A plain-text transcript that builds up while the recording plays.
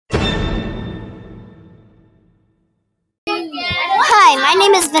Hi, my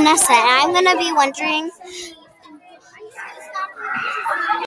name is Vanessa, and I'm going to be wondering